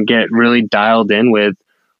and get really dialed in with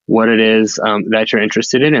what it is that you're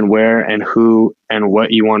interested in and where and who and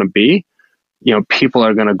what you want to be, people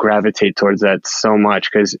are going to gravitate towards that so much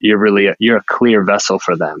because you're a clear vessel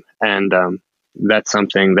for them. And that's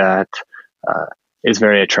something that is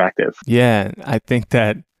very attractive. Yeah, I think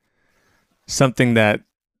that something that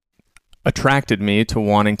attracted me to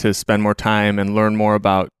wanting to spend more time and learn more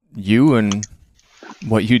about you and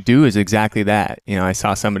what you do is exactly that. I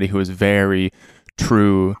saw somebody who was very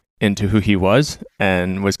true into who he was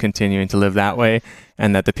and was continuing to live that way,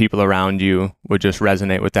 and that the people around you would just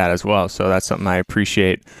resonate with that as well. So that's something I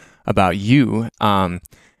appreciate about you. And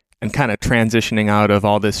kind of transitioning out of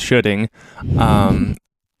all this shoulding, I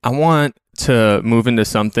want to move into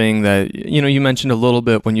something that, you mentioned a little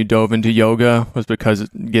bit when you dove into yoga was because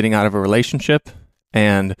getting out of a relationship,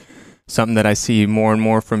 and something that I see more and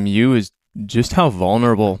more from you is just how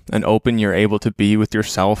vulnerable and open you're able to be with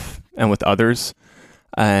yourself and with others.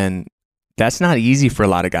 And that's not easy for a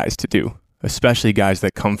lot of guys to do, especially guys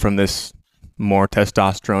that come from this more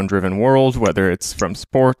testosterone driven world, whether it's from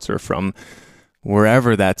sports or from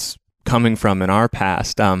wherever that's coming from in our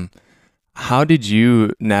past. How did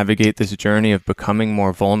you navigate this journey of becoming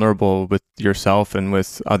more vulnerable with yourself and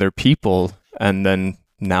with other people, and then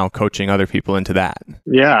now coaching other people into that?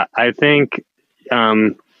 Yeah, I think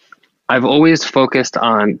I've always focused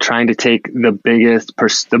on trying to take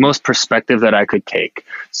the most perspective that I could take.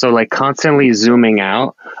 So like constantly zooming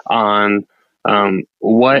out on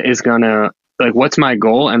what's my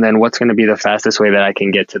goal, and then what's going to be the fastest way that I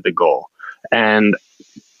can get to the goal. And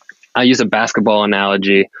I use a basketball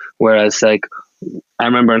analogy, whereas like I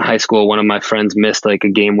remember in high school, one of my friends missed like a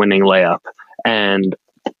game-winning layup, and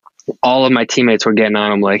all of my teammates were getting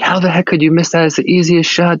on him like, "How the heck could you miss that? It's the easiest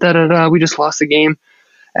shot. Da da da. We just lost the game."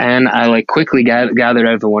 And I like quickly gathered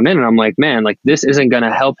everyone in, and I'm like, man, like this isn't going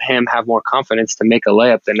to help him have more confidence to make a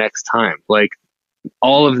layup the next time. Like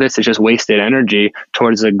all of this is just wasted energy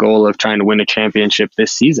towards the goal of trying to win a championship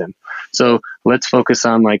this season. So let's focus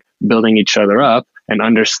on like building each other up and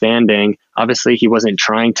understanding. Obviously, he wasn't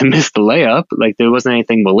trying to miss the layup. Like there wasn't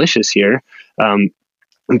anything malicious here.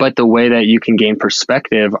 But the way that you can gain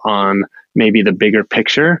perspective on maybe the bigger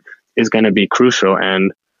picture is going to be crucial.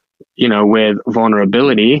 And with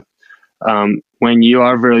vulnerability, when you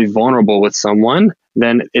are very vulnerable with someone,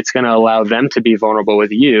 then it's going to allow them to be vulnerable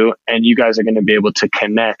with you, and you guys are going to be able to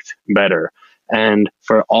connect better. And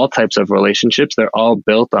for all types of relationships, they're all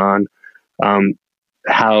built on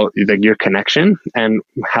how your connection and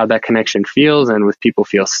how that connection feels, and if people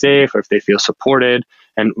feel safe or if they feel supported,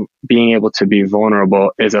 and being able to be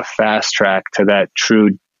vulnerable is a fast track to that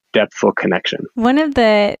true depthful connection. One of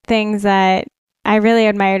the things that I really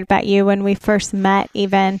admired about you when we first met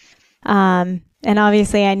even, and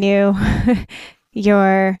obviously I knew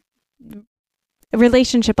your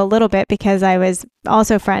relationship a little bit because I was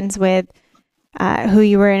also friends with who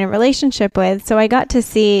you were in a relationship with. So I got to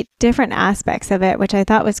see different aspects of it, which I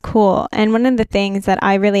thought was cool. And one of the things that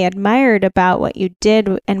I really admired about what you did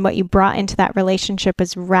and what you brought into that relationship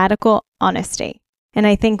was radical honesty. And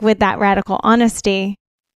I think with that radical honesty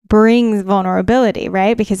brings vulnerability,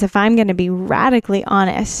 right? Because if I'm going to be radically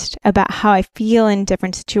honest about how I feel in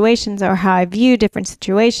different situations, or how I view different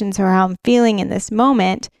situations, or how I'm feeling in this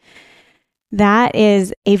moment, that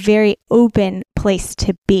is a very open place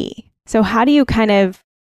to be. So how do you kind of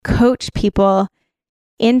coach people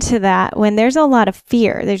into that when there's a lot of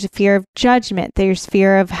fear? There's a fear of judgment. There's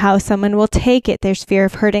fear of how someone will take it. There's fear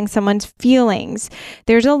of hurting someone's feelings.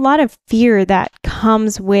 There's a lot of fear that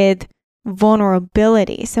comes with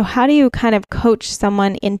vulnerability. So how do you kind of coach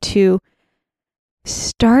someone into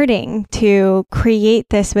starting to create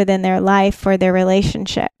this within their life or their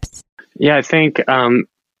relationships? Yeah, I think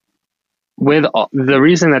the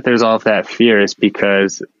reason that there's all of that fear is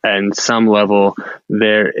because at some level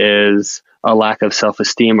there is a lack of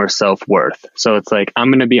self-esteem or self-worth. So it's like, I'm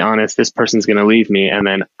going to be honest, this person's going to leave me, and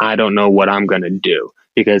then I don't know what I'm going to do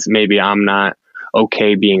because maybe I'm not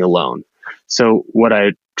okay being alone. So what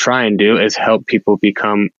I try and do is help people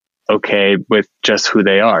become okay with just who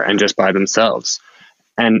they are and just by themselves.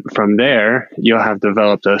 And from there, you'll have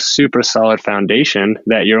developed a super solid foundation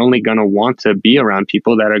that you're only going to want to be around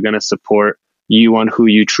people that are going to support you on who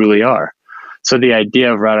you truly are. So the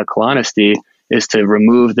idea of radical honesty is to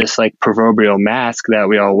remove this like proverbial mask that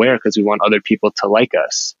we all wear because we want other people to like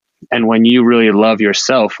us. And when you really love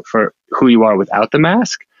yourself for who you are without the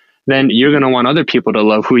mask, then you're going to want other people to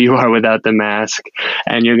love who you are without the mask.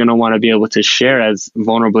 And you're going to want to be able to share as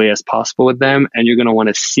vulnerably as possible with them. And you're going to want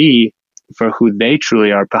to see for who they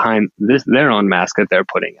truly are behind their own mask that they're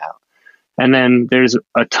putting out. And then there's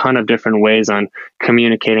a ton of different ways on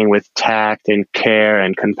communicating with tact and care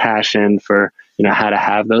and compassion for, how to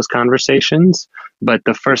have those conversations. But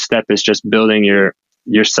the first step is just building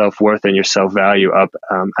your self-worth and your self-value up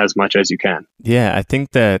as much as you can. Yeah, I think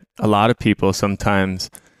that a lot of people sometimes,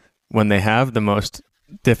 when they have the most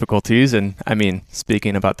difficulties, and I mean,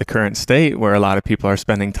 speaking about the current state where a lot of people are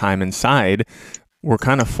spending time inside, we're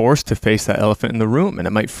kind of forced to face that elephant in the room, and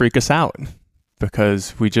it might freak us out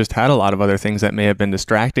because we just had a lot of other things that may have been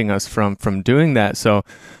distracting us from doing that. So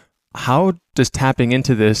how does tapping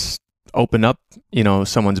into this open up,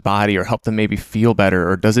 someone's body or help them maybe feel better?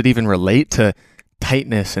 Or does it even relate to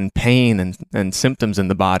tightness and pain and symptoms in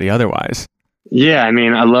the body otherwise? Yeah, I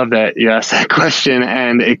mean, I love that you asked that question,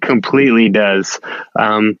 and it completely does.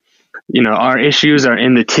 Our issues are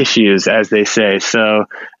in the tissues, as they say. So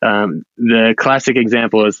the classic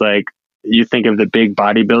example is like, you think of the big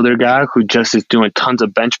bodybuilder guy who just is doing tons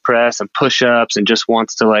of bench press and push-ups and just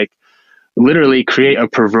wants to like literally create a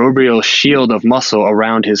proverbial shield of muscle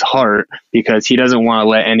around his heart because he doesn't want to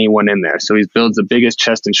let anyone in there. So he builds the biggest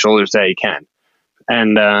chest and shoulders that he can.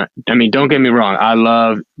 And I mean, don't get me wrong, I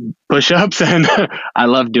love push-ups and I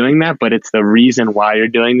love doing that, but it's the reason why you're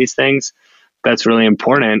doing these things that's really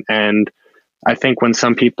important. And I think when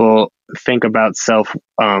some people think about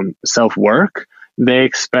self-work, they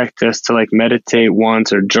expect us to like meditate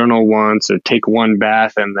once or journal once or take one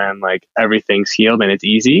bath and then like everything's healed and it's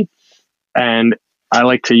easy. And I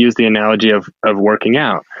like to use the analogy of working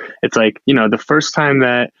out. It's like, the first time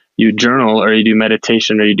that you journal or you do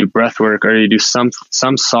meditation or you do breath work or you do some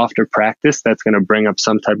softer practice that's going to bring up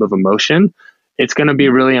some type of emotion, it's going to be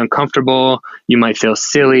really uncomfortable. You might feel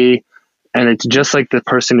silly. And it's just like the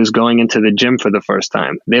person who's going into the gym for the first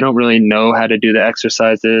time. They don't really know how to do the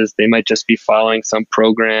exercises. They might just be following some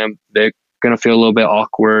program. They're going to feel a little bit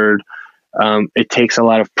awkward. It takes a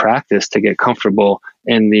lot of practice to get comfortable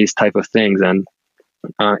in these type of things. And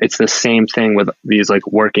it's the same thing with these like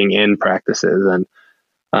working in practices.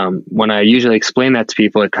 And when I usually explain that to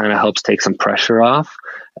people, it kind of helps take some pressure off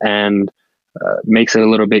and makes it a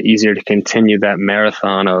little bit easier to continue that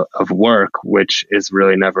marathon of work, which is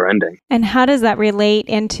really never ending. And how does that relate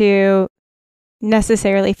into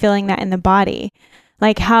necessarily feeling that in the body?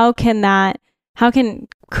 Like how can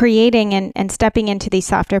creating and stepping into these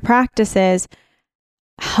softer practices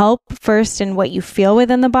help first in what you feel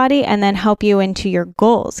within the body and then help you into your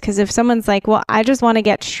goals? Because if someone's like, well, I just want to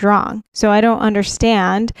get strong, so I don't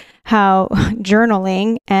understand how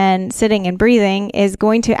journaling and sitting and breathing is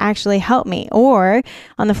going to actually help me. Or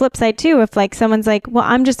on the flip side too, if like someone's like, well,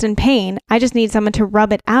 I'm just in pain, I just need someone to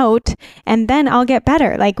rub it out and then I'll get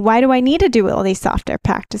better. Like, why do I need to do all these softer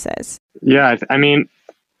practices? Yeah, I mean,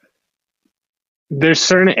 there's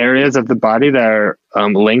certain areas of the body that are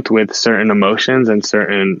linked with certain emotions and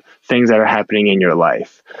certain things that are happening in your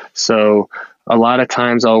life. So a lot of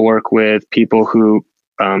times I'll work with people who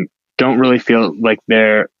don't really feel like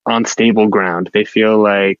they're on stable ground. They feel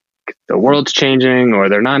like the world's changing or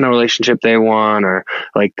they're not in a relationship they want, or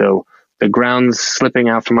like the ground's slipping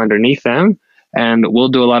out from underneath them. And we'll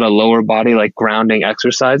do a lot of lower body, like grounding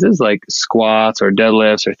exercises, like squats or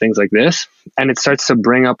deadlifts or things like this. And it starts to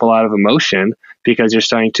bring up a lot of emotion because you're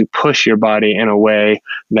starting to push your body in a way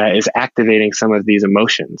that is activating some of these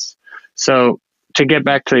emotions. So to get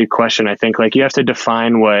back to your question, I think like you have to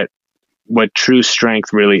define what true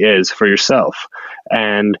strength really is for yourself.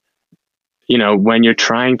 And when you're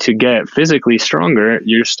trying to get physically stronger,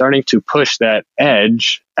 you're starting to push that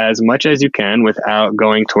edge as much as you can without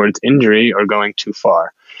going towards injury or going too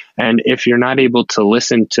far. And if you're not able to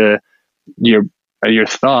listen to your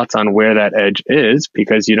thoughts on where that edge is,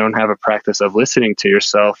 because you don't have a practice of listening to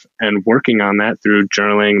yourself and working on that through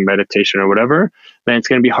journaling, meditation, or whatever, then it's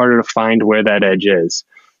going to be harder to find where that edge is.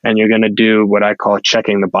 And you're going to do what I call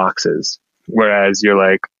checking the boxes. Whereas you're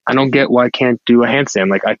like, I don't get why I can't do a handstand.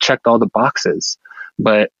 Like, I checked all the boxes,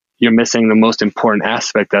 but you're missing the most important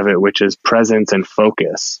aspect of it, which is presence and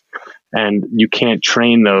focus. And you can't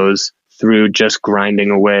train those through just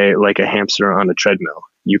grinding away like a hamster on a treadmill.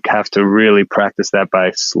 You have to really practice that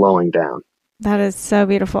by slowing down. That is so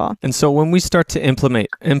beautiful. And so when we start to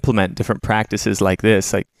implement different practices like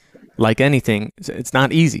this, like anything, it's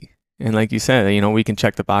not easy. And like you said, we can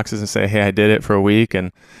check the boxes and say, hey, I did it for a week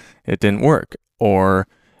and it didn't work. Or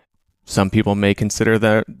some people may consider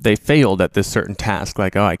that they failed at this certain task,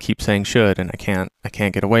 like, oh, I keep saying should and I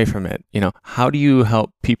can't get away from it. How do you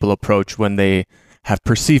help people approach when they have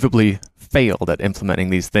perceivably failed at implementing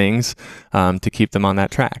these things to keep them on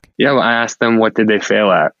that track? Yeah, well, I ask them, what did they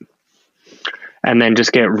fail at? And then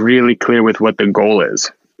just get really clear with what the goal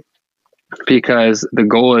is. Because the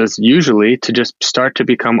goal is usually to just start to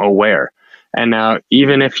become aware. And now,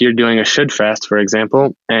 even if you're doing a should fast, for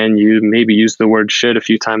example, and you maybe use the word should a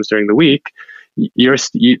few times during the week,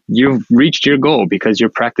 you've reached your goal because you're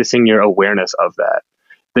practicing your awareness of that.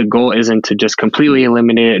 The goal isn't to just completely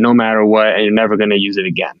eliminate it no matter what, and you're never going to use it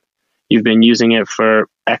again. You've been using it for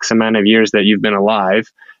X amount of years that you've been alive,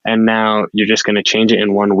 and now you're just going to change it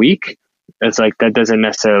in 1 week. It's like, that doesn't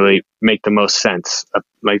necessarily make the most sense.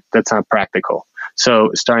 Like, that's not practical. So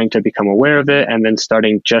starting to become aware of it, and then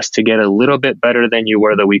starting just to get a little bit better than you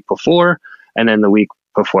were the week before, and then the week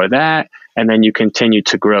before that, and then you continue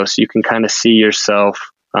to grow. So you can kind of see yourself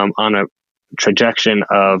on a trajectory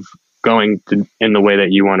of going in the way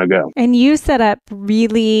that you want to go. And you set up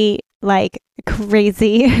really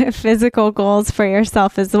crazy physical goals for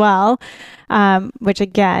yourself as well, which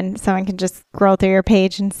again, someone can just scroll through your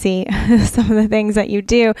page and see some of the things that you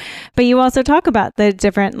do. But you also talk about the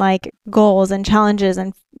different goals and challenges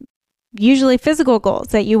and usually physical goals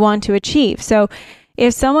that you want to achieve. So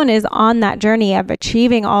if someone is on that journey of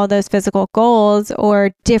achieving all those physical goals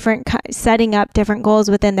or setting up different goals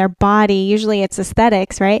within their body, usually it's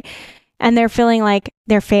aesthetics, right? And they're feeling like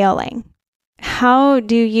they're failing. How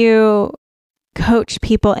do you coach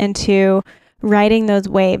people into riding those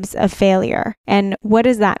waves of failure? And what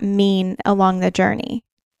does that mean along the journey?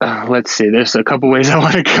 Let's see. There's a couple ways I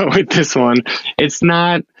want to go with this one. It's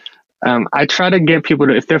not, I try to get people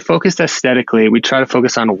to, if they're focused aesthetically, we try to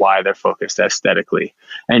focus on why they're focused aesthetically.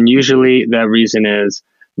 And usually the reason is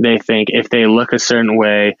they think if they look a certain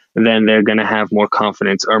way, then they're going to have more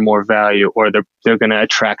confidence or more value, or they're going to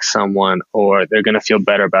attract someone, or they're going to feel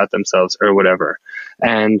better about themselves or whatever.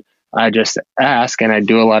 And I just ask, and I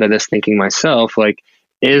do a lot of this thinking myself,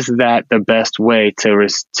 is that the best way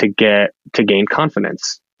to gain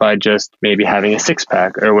confidence? By just maybe having a six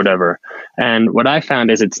pack or whatever. And what I found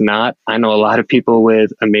is it's not. I know a lot of people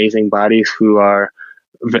with amazing bodies who are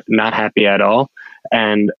not happy at all.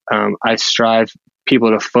 And I strive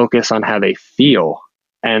people to focus on how they feel.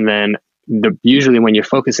 And then usually when you're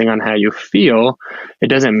focusing on how you feel, it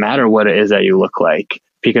doesn't matter what it is that you look like,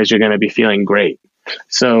 because you're going to be feeling great.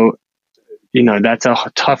 So, that's a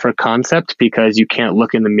tougher concept because you can't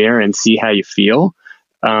look in the mirror and see how you feel,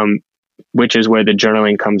 which is where the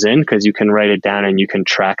journaling comes in, because you can write it down and you can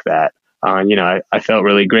track that. I felt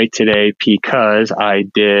really great today because I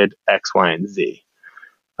did X, Y, and Z.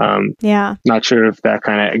 Not sure if that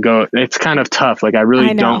it's kind of tough. I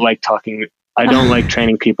really don't like talking. I don't like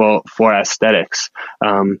training people for aesthetics,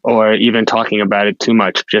 or even talking about it too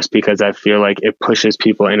much, just because I feel like it pushes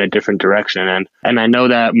people in a different direction. And I know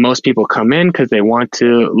that most people come in because they want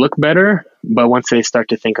to look better, but once they start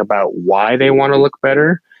to think about why they want to look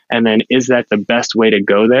better, and then is that the best way to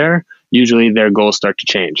go there, usually their goals start to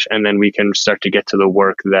change. And then we can start to get to the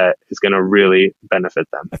work that is going to really benefit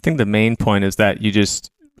them. I think the main point is that you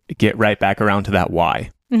just get right back around to that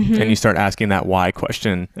why. Mm-hmm. And you start asking that why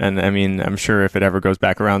question. And I mean, I'm sure if it ever goes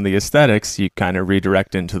back around the aesthetics, you kind of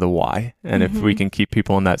redirect into the why. And if we can keep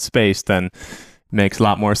people in that space, then it makes a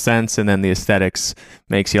lot more sense. And then the aesthetics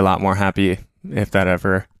makes you a lot more happy if that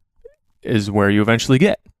ever is where you eventually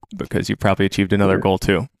get, because you probably achieved another goal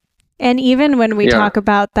too. And even when we talk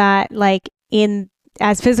about that,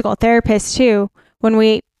 as physical therapists too, when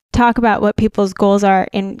we talk about what people's goals are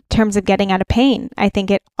in terms of getting out of pain, I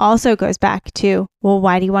think it also goes back to, well,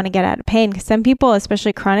 why do you want to get out of pain? Because some people,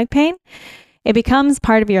 especially chronic pain, it becomes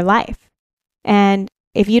part of your life. And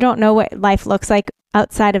if you don't know what life looks like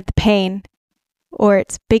outside of the pain, or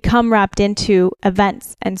it's become wrapped into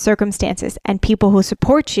events and circumstances and people who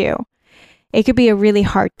support you, it could be a really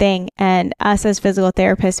hard thing. And us as physical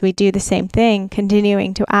therapists, we do the same thing,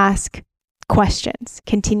 continuing to ask questions,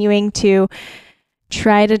 continuing to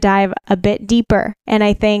try to dive a bit deeper. And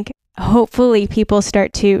I think hopefully people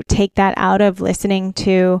start to take that out of listening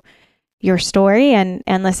to, your story and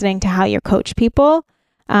listening to how you coach people.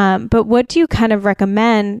 But what do you kind of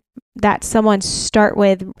recommend that someone start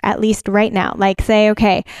with, at least right now? Like say,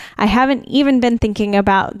 okay, I haven't even been thinking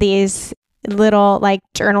about these little like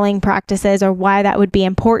journaling practices or why that would be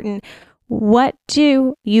important. What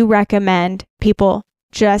do you recommend people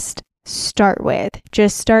just start with?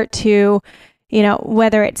 Just start to,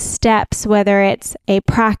 whether it's steps, whether it's a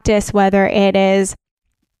practice, whether it is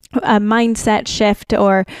a mindset shift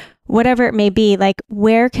or whatever it may be, like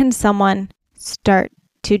where can someone start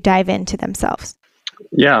to dive into themselves?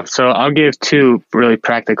 Yeah, so I'll give two really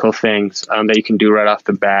practical things that you can do right off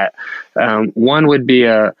the bat. One would be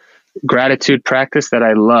a gratitude practice that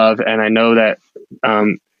I love, and I know that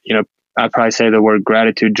I probably say the word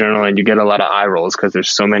gratitude journal and you get a lot of eye rolls because there's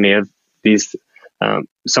so many of these,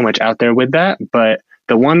 so much out there with that. But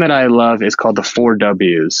the one that I love is called the 4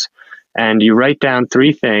 W's, and you write down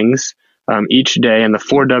 3 things each day, and the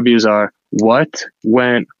 4 W's are what,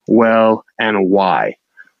 went well, and why.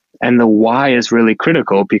 And the why is really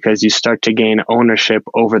critical because you start to gain ownership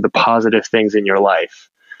over the positive things in your life.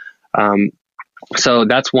 So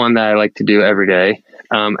that's one that I like to do every day.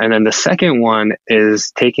 And then the second one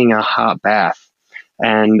is taking a hot bath.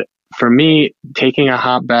 And for me, taking a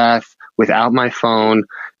hot bath without my phone,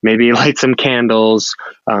 maybe light some candles,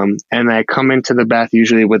 and I come into the bath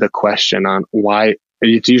usually with a question on why.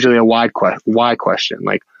 It's usually a why question,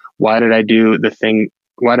 like why did I do the thing?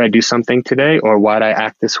 Why did I do something today? Or why did I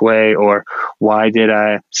act this way? Or why did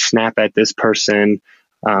I snap at this person?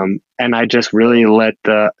 And I just really let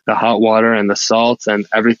the hot water and the salts and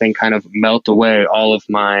everything kind of melt away all of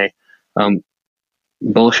my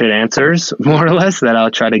bullshit answers, more or less, that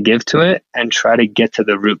I'll try to give to it and try to get to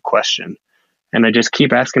the root question. And I just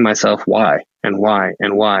keep asking myself why and why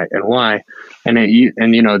and why and why. And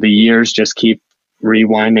the years just keep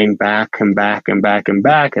rewinding back and back and back and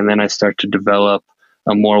back. And then I start to develop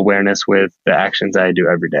more awareness with the actions I do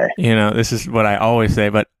every day. This is what I always say,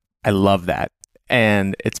 but I love that.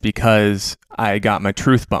 And it's because I got my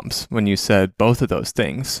truth bumps when you said both of those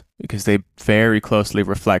things, because they very closely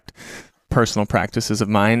reflect personal practices of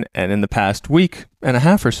mine. And in the past week and a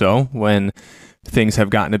half or so, when things have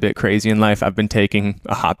gotten a bit crazy in life, I've been taking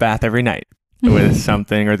a hot bath every night with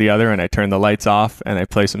something or the other. And I turn the lights off and I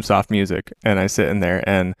play some soft music and I sit in there,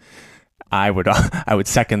 and I would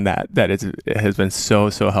second that it has been so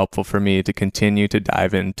helpful for me to continue to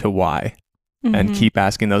dive into why and keep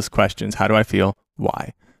asking those questions. How do I feel?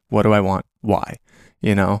 Why? What do I want? Why?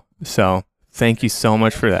 So thank you so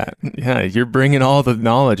much for that. Yeah, you're bringing all the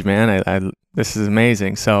knowledge, man. This is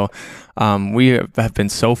amazing. So we have been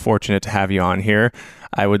so fortunate to have you on here.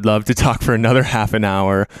 I would love to talk for another half an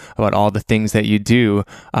hour about all the things that you do,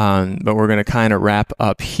 but we're going to kind of wrap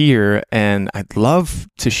up here, and I'd love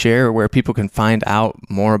to share where people can find out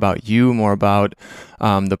more about you, more about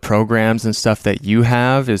the programs and stuff that you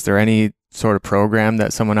have. Is there any sort of program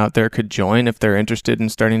that someone out there could join if they're interested in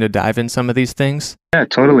starting to dive in some of these things? Yeah,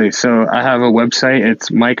 totally. So I have a website. It's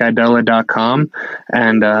mikeaidala.com,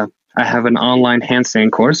 and I have an online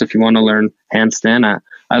handstand course if you want to learn handstand.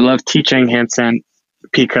 I love teaching handstand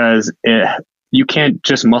because you can't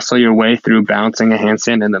just muscle your way through bouncing a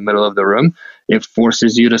handstand in the middle of the room. It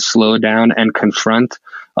forces you to slow down and confront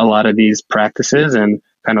a lot of these practices and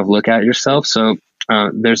kind of look at yourself. So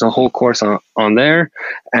there's a whole course on there.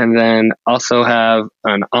 And then also have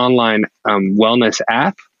an online wellness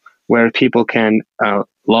app where people can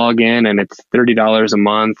log in, and it's $30 a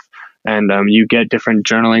month. And you get different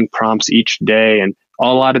journaling prompts each day and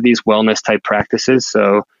a lot of these wellness type practices.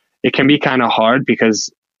 So it can be kind of hard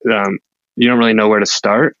because you don't really know where to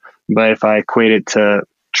start. But if I equate it to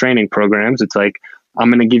training programs, it's like,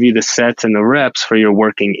 I'm going to give you the sets and the reps for your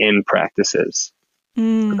working in practices.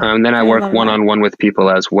 And then I work one-on-one with people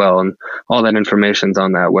as well. And all that information's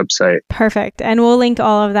on that website. Perfect. And we'll link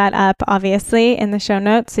all of that up, obviously, in the show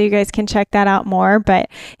notes, so you guys can check that out more. But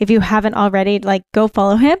if you haven't already, go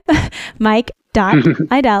follow him,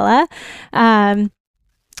 Mike.Aidala.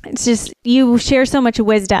 It's just, you share so much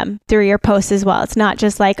wisdom through your posts as well. It's not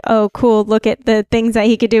just like, oh, cool, look at the things that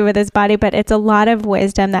he could do with his body, but it's a lot of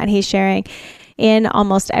wisdom that he's sharing in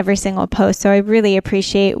almost every single post. So I really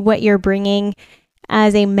appreciate what you're bringing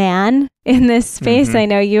as a man in this space. I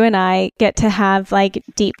know you and I get to have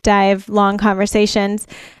deep dive, long conversations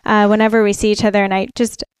whenever we see each other. And I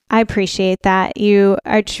appreciate that. You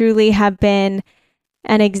are truly have been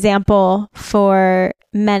an example for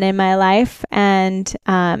men in my life and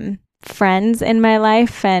friends in my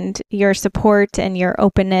life, and your support and your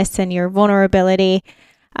openness and your vulnerability.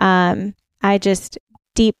 I just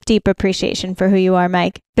deep appreciation for who you are,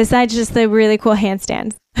 Mike, besides just the really cool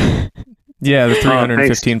handstands. Yeah, the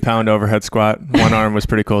 315-pound overhead squat. One arm was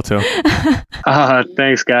pretty cool, too.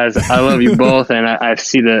 Thanks, guys. I love you both, and I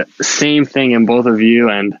see the same thing in both of you,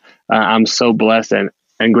 and I'm so blessed and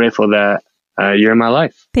grateful that you're in my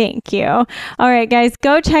life. Thank you. All right, guys,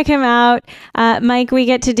 go check him out. Mike, we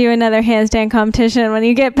get to do another handstand competition when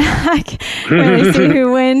you get back. Really see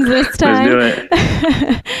who wins this time. Let's do it.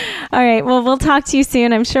 All right. Well, we'll talk to you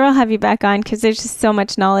soon. I'm sure I'll have you back on because there's just so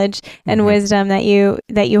much knowledge and wisdom that you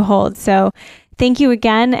hold. So thank you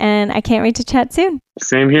again, and I can't wait to chat soon.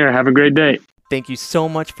 Same here. Have a great day. Thank you so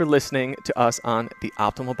much for listening to us on the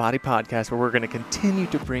Optimal Body Podcast, where we're going to continue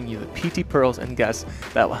to bring you the PT pearls and guests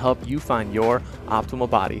that will help you find your optimal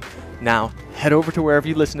body. Now, head over to wherever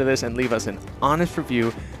you listen to this and leave us an honest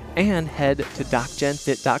review, and head to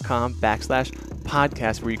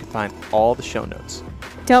docgenfit.com/podcast, where you can find all the show notes.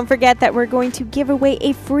 Don't forget that we're going to give away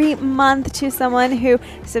a free month to someone who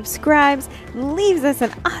subscribes, leaves us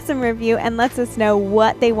an awesome review, and lets us know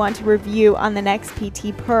what they want to review on the next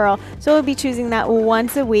PT Pearl. So we'll be choosing that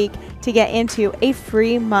once a week to get into a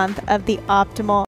free month of the Optimal